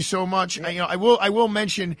thank you so much. Yeah. I will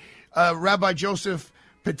mention Rabbi Joseph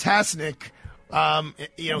Potasnik.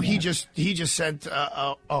 He just sent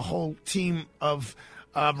a whole team of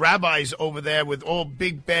rabbis over there with all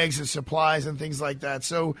big bags of supplies and things like that.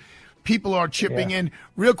 So people are chipping in.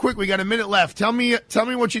 Real quick, we got a minute left. Tell me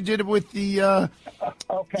what you did with the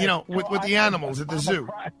with the animals at the zoo.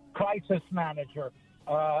 Crisis manager.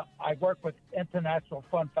 I work with International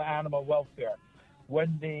Fund for Animal Welfare.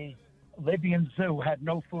 When the Libyan zoo had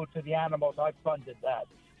no food to the animals, I funded that.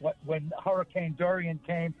 When Hurricane Dorian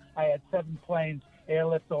came, I had 7 planes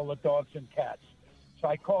airlift all the dogs and cats. So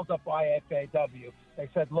I called up IFAW. They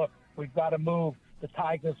said, look, we've got to move the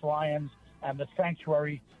tigers, lions, and the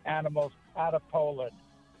sanctuary animals out of Poland.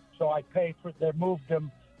 So I paid for, they moved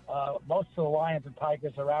them. Most of the lions and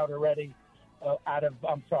tigers are out already, out of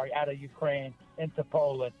Ukraine into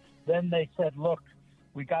Poland. Then they said, look,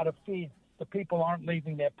 we got to feed. The people aren't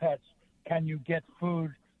leaving their pets. Can you get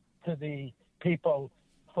food to the people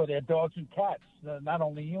for their dogs and cats, not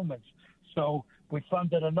only humans? So we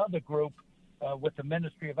funded another group with the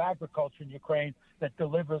Ministry of Agriculture in Ukraine that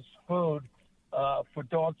delivers food for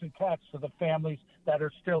dogs and cats to the families that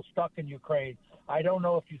are still stuck in Ukraine. I don't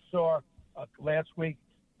know if you saw last week,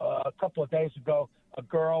 a couple of days ago, a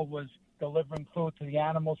girl was delivering food to the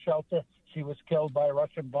animal shelter. She was killed by a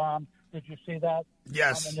Russian bomb. Did you see that?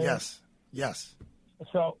 Yes.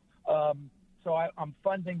 So I'm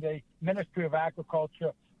funding the Ministry of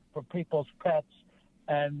Agriculture for people's pets,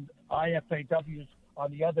 and IFAWs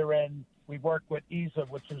on the other end. We work with ESA,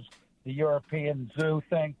 which is the European zoo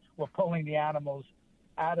thing. We're pulling the animals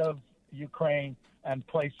out of Ukraine and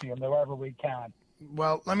placing them wherever we can.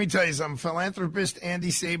 Well, let me tell you something. Philanthropist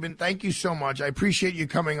Andy Sabin, thank you so much. I appreciate you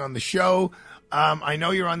coming on the show. I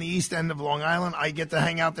know you're on the east end of Long Island. I get to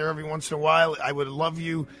hang out there every once in a while. I would love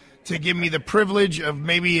you to give me the privilege of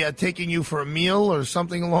maybe taking you for a meal or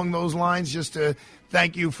something along those lines, just to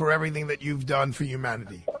thank you for everything that you've done for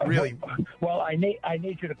humanity. Really. Well, I need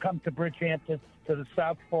you to come to Bridgehampton, to the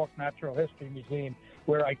South Fork Natural History Museum,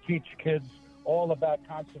 where I teach kids all about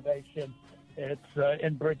conservation. It's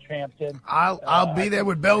in Bridgehampton. I'll be there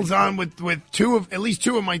with bells on with at least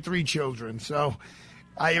two of my 3 children. So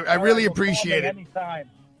I really appreciate it. Anytime.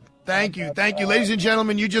 Thank you. Ladies and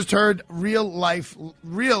gentlemen, you just heard real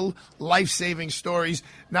life-saving stories,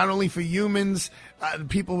 not only for humans,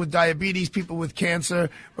 people with diabetes, people with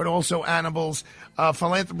cancer, but also animals.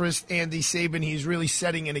 Philanthropist Andy Sabin, he's really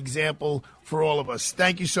setting an example for all of us.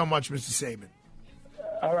 Thank you so much, Mr. Sabin.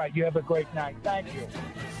 All right, you have a great night. Thank you.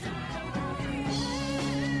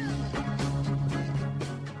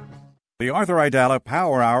 The Arthur Aidala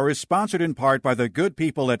Power Hour is sponsored in part by the good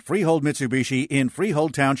people at Freehold Mitsubishi in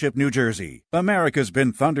Freehold Township, New Jersey. America's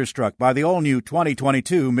been thunderstruck by the all-new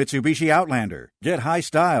 2022 Mitsubishi Outlander. Get high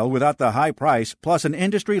style without the high price, plus an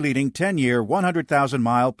industry-leading 10-year,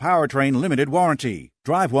 100,000-mile powertrain limited warranty.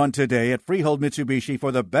 Drive one today at Freehold Mitsubishi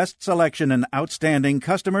for the best selection and outstanding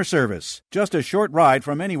customer service. Just a short ride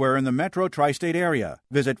from anywhere in the metro tri-state area.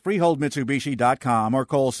 Visit freeholdmitsubishi.com or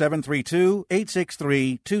call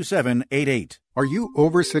 732-863-2788. Are you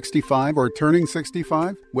over 65 or turning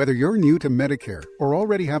 65? Whether you're new to Medicare or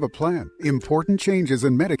already have a plan, important changes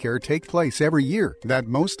in Medicare take place every year that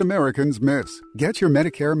most Americans miss. Get your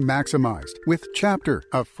Medicare maximized with Chapter,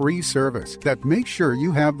 a free service that makes sure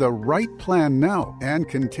you have the right plan now and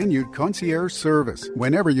continued concierge service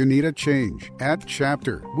whenever you need a change. At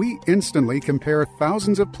Chapter, we instantly compare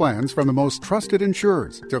thousands of plans from the most trusted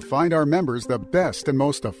insurers to find our members the best and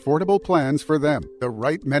most affordable plans for them, the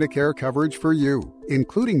right Medicare coverage for you,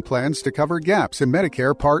 including plans to cover gaps in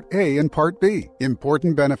Medicare Part A and Part B,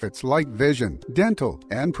 important benefits like vision, dental,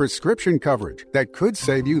 and prescription coverage that could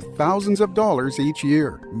save you thousands of dollars each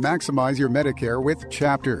year. Maximize your Medicare with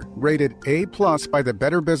Chapter, rated A+ by the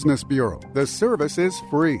Better Business Bureau. The service is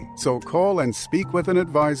free, so call and speak with an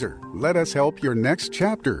advisor. Let us help your next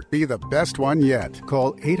chapter be the best one yet.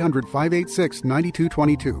 Call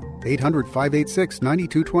 800-586-9222,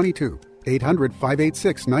 800-586-9222,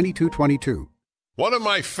 800-586-9222. One of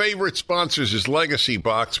my favorite sponsors is Legacy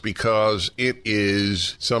Box because it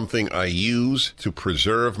is something I use to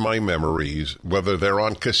preserve my memories, whether they're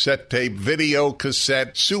on cassette tape, video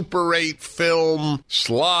cassette, Super 8 film,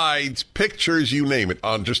 slides, pictures, you name it.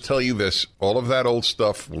 I'll just tell you this, all of that old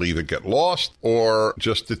stuff will either get lost or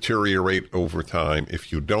just deteriorate over time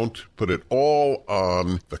if you don't put it all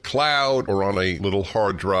on the cloud or on a little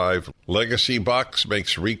hard drive. Legacy Box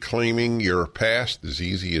makes reclaiming your past as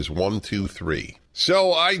easy as 1, 2, 3.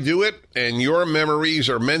 So I do it, and your memories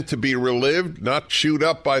are meant to be relived, not chewed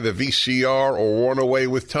up by the VCR or worn away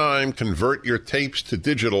with time. Convert your tapes to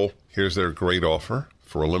digital. Here's their great offer.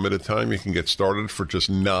 For a limited time, you can get started for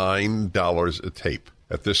just $9 a tape.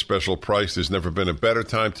 At this special price, there's never been a better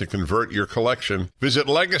time to convert your collection. Visit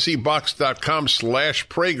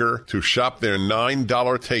legacybox.com/Prager to shop their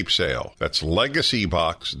 $9 tape sale. That's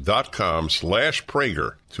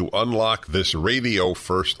legacybox.com/Prager to unlock this radio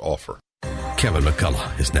first offer. Kevin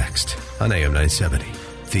McCullough is next on AM 970.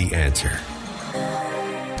 The Answer.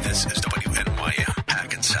 This is WNYM,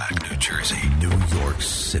 Hackensack, New Jersey, New York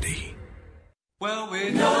City. Well,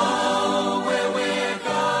 we know where we're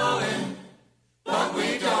going, but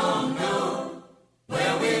we don't know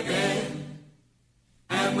where we've been.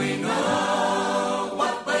 And we know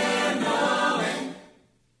what we're knowing,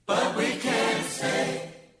 but we can't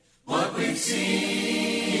say what we've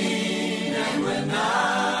seen. And we're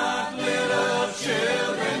not little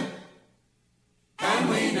children, and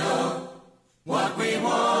we know what we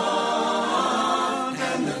want,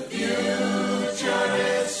 and the future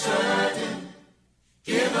is certain.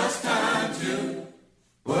 Give us time to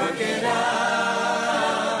work it out.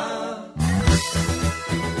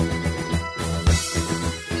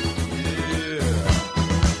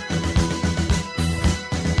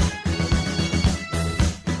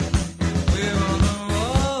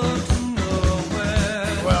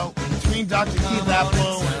 Well, between Dr. Keith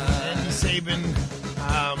Apple and Andy Sabin,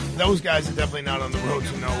 those guys are definitely not on the road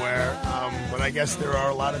to nowhere. But I guess there are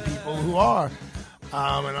a lot of people who are.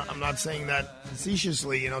 And I'm not saying that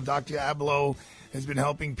facetiously. You know, Dr. Abloh has been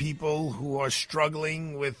helping people who are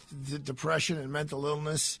struggling with depression and mental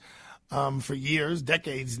illness for years,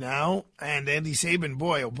 decades now. And Andy Sabin,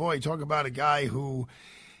 boy, oh boy, talk about a guy who,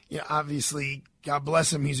 you know, obviously, God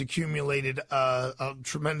bless him, he's accumulated a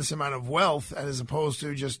tremendous amount of wealth as opposed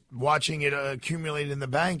to just watching it accumulate in the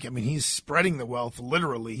bank. I mean, he's spreading the wealth,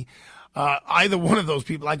 literally. Either one of those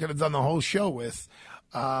people I could have done the whole show with.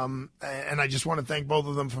 And I just want to thank both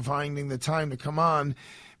of them for finding the time to come on,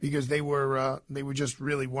 because they were just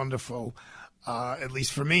really wonderful. At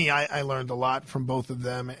least for me, I learned a lot from both of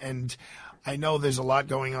them, and I know there's a lot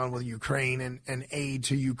going on with Ukraine and aid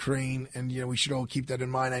to Ukraine, and you know we should all keep that in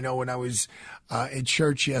mind. I know when I was at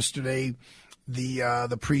church yesterday,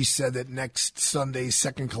 the priest said that next Sunday's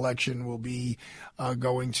second collection will be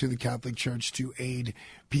going to the Catholic Church to aid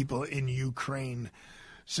people in Ukraine.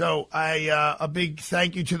 So a big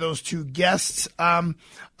thank you to those two guests. A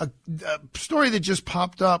story that just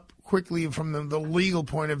popped up quickly from the legal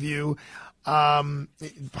point of view.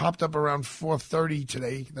 It popped up around 4:30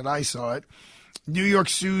 today that I saw it. New York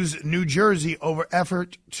sues New Jersey over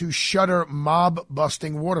effort to shutter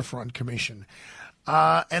mob-busting waterfront commission.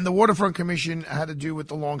 And the Waterfront Commission had to do with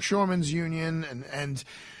the Longshoremen's Union and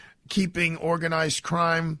keeping organized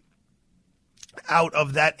crime out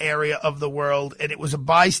of that area of the world. And it was a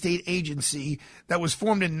bi-state agency that was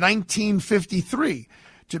formed in 1953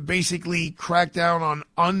 to basically crack down on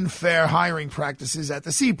unfair hiring practices at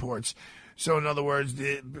the seaports. So in other words,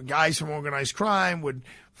 the guys from organized crime would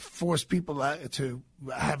force people to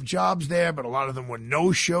have jobs there, but a lot of them were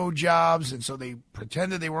no-show jobs, and so they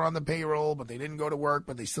pretended they were on the payroll, but they didn't go to work,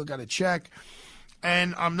 but they still got a check.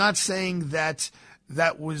 And I'm not saying that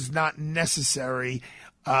that was not necessary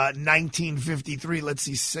 1953, let's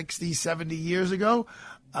see, 60, 70 years ago.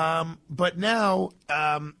 But now,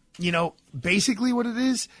 basically what it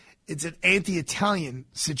is, it's an anti-Italian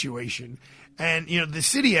situation. And, the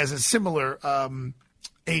city has a similar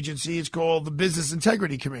agency. It's called the Business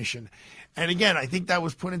Integrity Commission. And again, I think that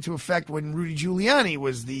was put into effect when Rudy Giuliani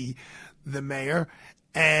was the mayor.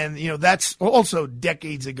 And, that's also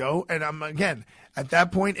decades ago. And again, at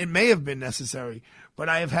that point, it may have been necessary. But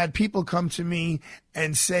I have had people come to me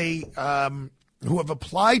and say, who have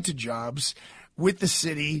applied to jobs with the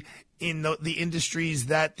city in the industries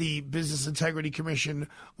that the Business Integrity Commission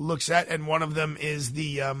looks at, and one of them is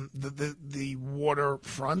the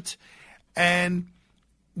waterfront. And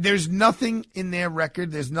there's nothing in their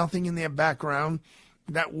record, there's nothing in their background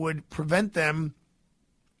that would prevent them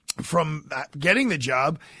from getting the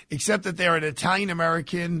job, except that they're an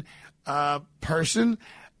Italian-American person,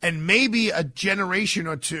 and maybe a generation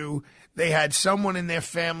or two they had someone in their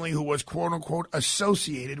family who was quote-unquote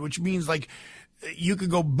associated, which means like you could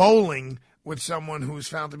go bowling with someone who's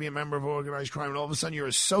found to be a member of organized crime, and all of a sudden you're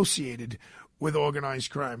associated with organized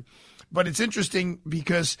crime. But it's interesting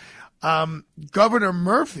because Governor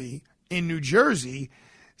Murphy in New Jersey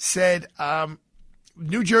said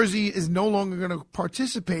New Jersey is no longer going to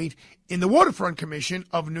participate in the Waterfront Commission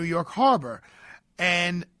of New York Harbor.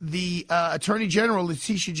 And the Attorney General,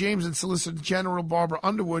 Letitia James, and Solicitor General Barbara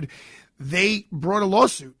Underwood, they brought a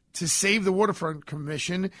lawsuit to save the Waterfront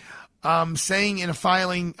Commission, saying in a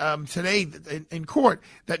filing today in court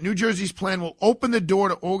that New Jersey's plan will open the door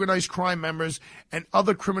to organized crime members and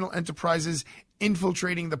other criminal enterprises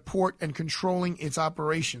infiltrating the port and controlling its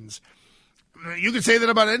operations. You could say that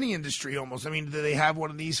about any industry almost. I mean, do they have one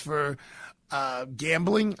of these for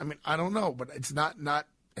gambling? I mean, I don't know, but it's not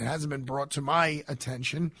it hasn't been brought to my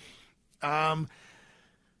attention.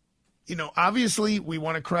 Obviously we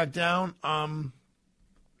want to crack down on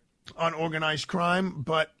organized crime,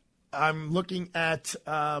 but I'm looking at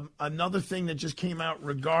another thing that just came out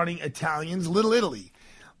regarding Italians. Little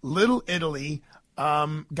Italy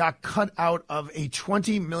got cut out of a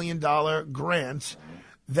 $20 million grant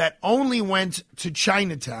that only went to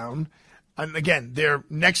Chinatown. And again, they're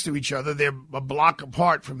next to each other. They're a block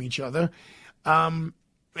apart from each other. And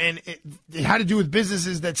it had to do with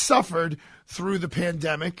businesses that suffered through the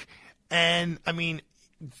pandemic. And, I mean,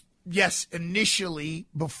 yes, initially,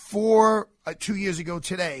 before 2 years ago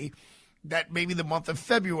today, that maybe the month of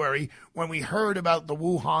February, when we heard about the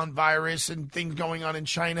Wuhan virus and things going on in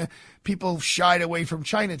China, people shied away from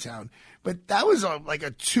Chinatown. But that was like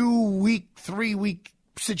a 2-week, 3-week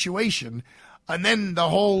situation. And then the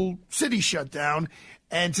whole city shut down.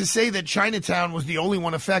 And to say that Chinatown was the only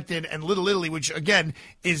one affected and Little Italy, which, again,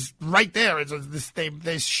 is right there,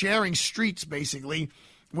 they're sharing streets, basically,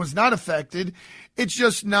 was not affected. It's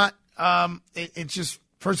just not,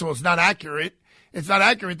 first of all, it's not accurate. It's not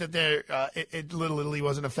accurate that Little Italy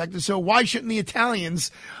wasn't affected. So why shouldn't the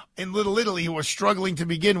Italians in Little Italy, who are struggling to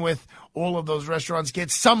begin with, all of those restaurants,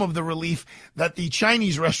 get some of the relief that the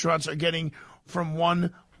Chinese restaurants are getting from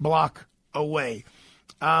one block away?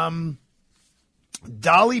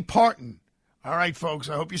 Dolly Parton. All right, folks,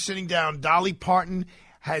 I hope you're sitting down. Dolly Parton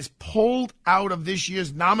has pulled out of this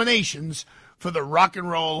year's nominations for the Rock and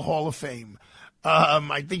Roll Hall of Fame.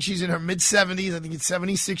 I think she's in her mid-70s. I think it's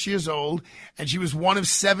 76 years old. And she was one of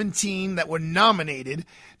 17 that were nominated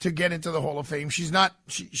to get into the Hall of Fame. She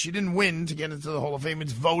didn't win to get into the Hall of Fame.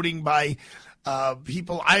 It's voting by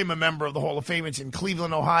people. I am a member of the Hall of Fame. It's in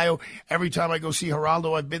Cleveland, Ohio. Every time I go see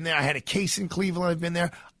Geraldo, I've been there. I had a case in Cleveland. I've been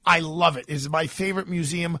there. I love it. It's my favorite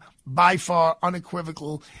museum by far,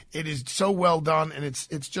 unequivocal. It is so well done, and it's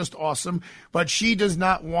just awesome. But she does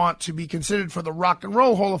not want to be considered for the Rock and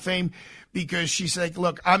Roll Hall of Fame because she's like,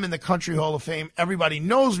 look, I'm in the Country Hall of Fame. Everybody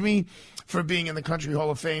knows me for being in the Country Hall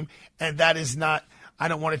of Fame, and that is not – I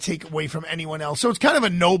don't want to take away from anyone else. So it's kind of a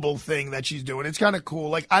noble thing that she's doing. It's kind of cool.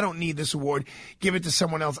 Like, I don't need this award. Give it to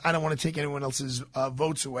someone else. I don't want to take anyone else's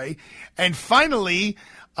votes away. And finally –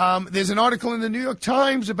 there's an article in the New York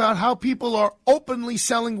Times about how people are openly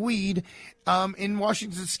selling weed in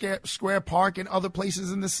Washington Square Park and other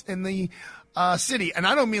places in the city. And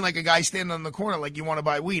I don't mean like a guy standing on the corner like you want to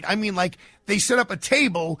buy weed. I mean like they set up a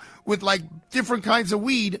table with like different kinds of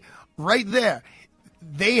weed right there.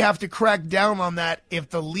 They have to crack down on that if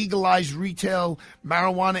the legalized retail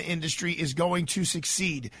marijuana industry is going to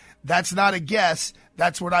succeed. That's not a guess.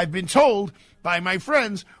 That's what I've been told by my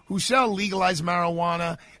friends who sell legalized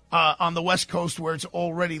marijuana on the West Coast where it's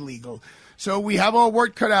already legal. So we have our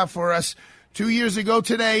work cut out for us. 2 years ago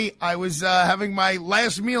today, I was having my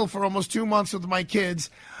last meal for almost 2 months with my kids.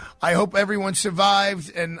 I hope everyone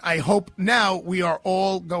survived, and I hope now we are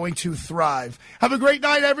all going to thrive. Have a great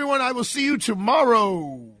night, everyone. I will see you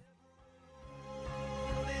tomorrow.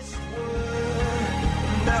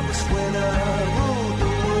 That was when I ruled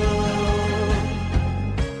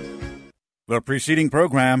the The preceding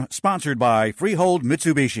program sponsored by Freehold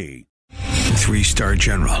Mitsubishi. 3-star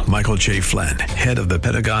General Michael J. Flynn, head of the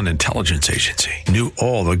Pentagon Intelligence Agency, knew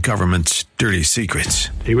all the government's dirty secrets.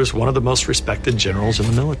 He was one of the most respected generals in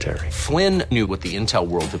the military. Flynn knew what the intel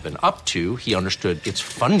world had been up to. He understood its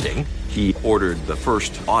funding. He ordered the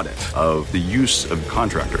first audit of the use of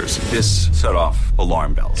contractors. This set off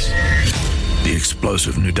alarm bells. The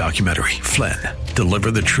explosive new documentary, Flynn,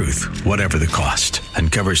 Deliver the Truth, Whatever the Cost,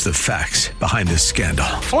 uncovers the facts behind this scandal.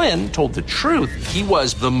 Flynn told the truth. He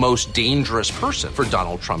was the most dangerous person for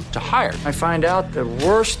Donald Trump to hire. I find out the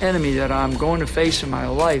worst enemy that I'm going to face in my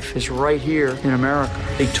life is right here in America.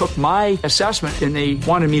 They took my assessment and they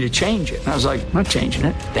wanted me to change it. And I was like, I'm not changing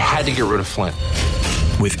it. They had to get rid of Flynn.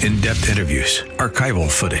 With in-depth interviews, archival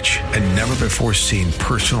footage, and never-before-seen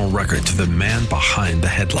personal records of the man behind the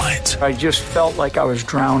headlines. I just felt like I was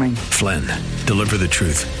drowning. Flynn, Deliver the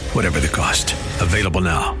Truth, Whatever the Cost. Available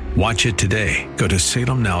now. Watch it today. Go to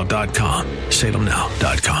salemnow.com.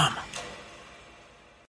 salemnow.com.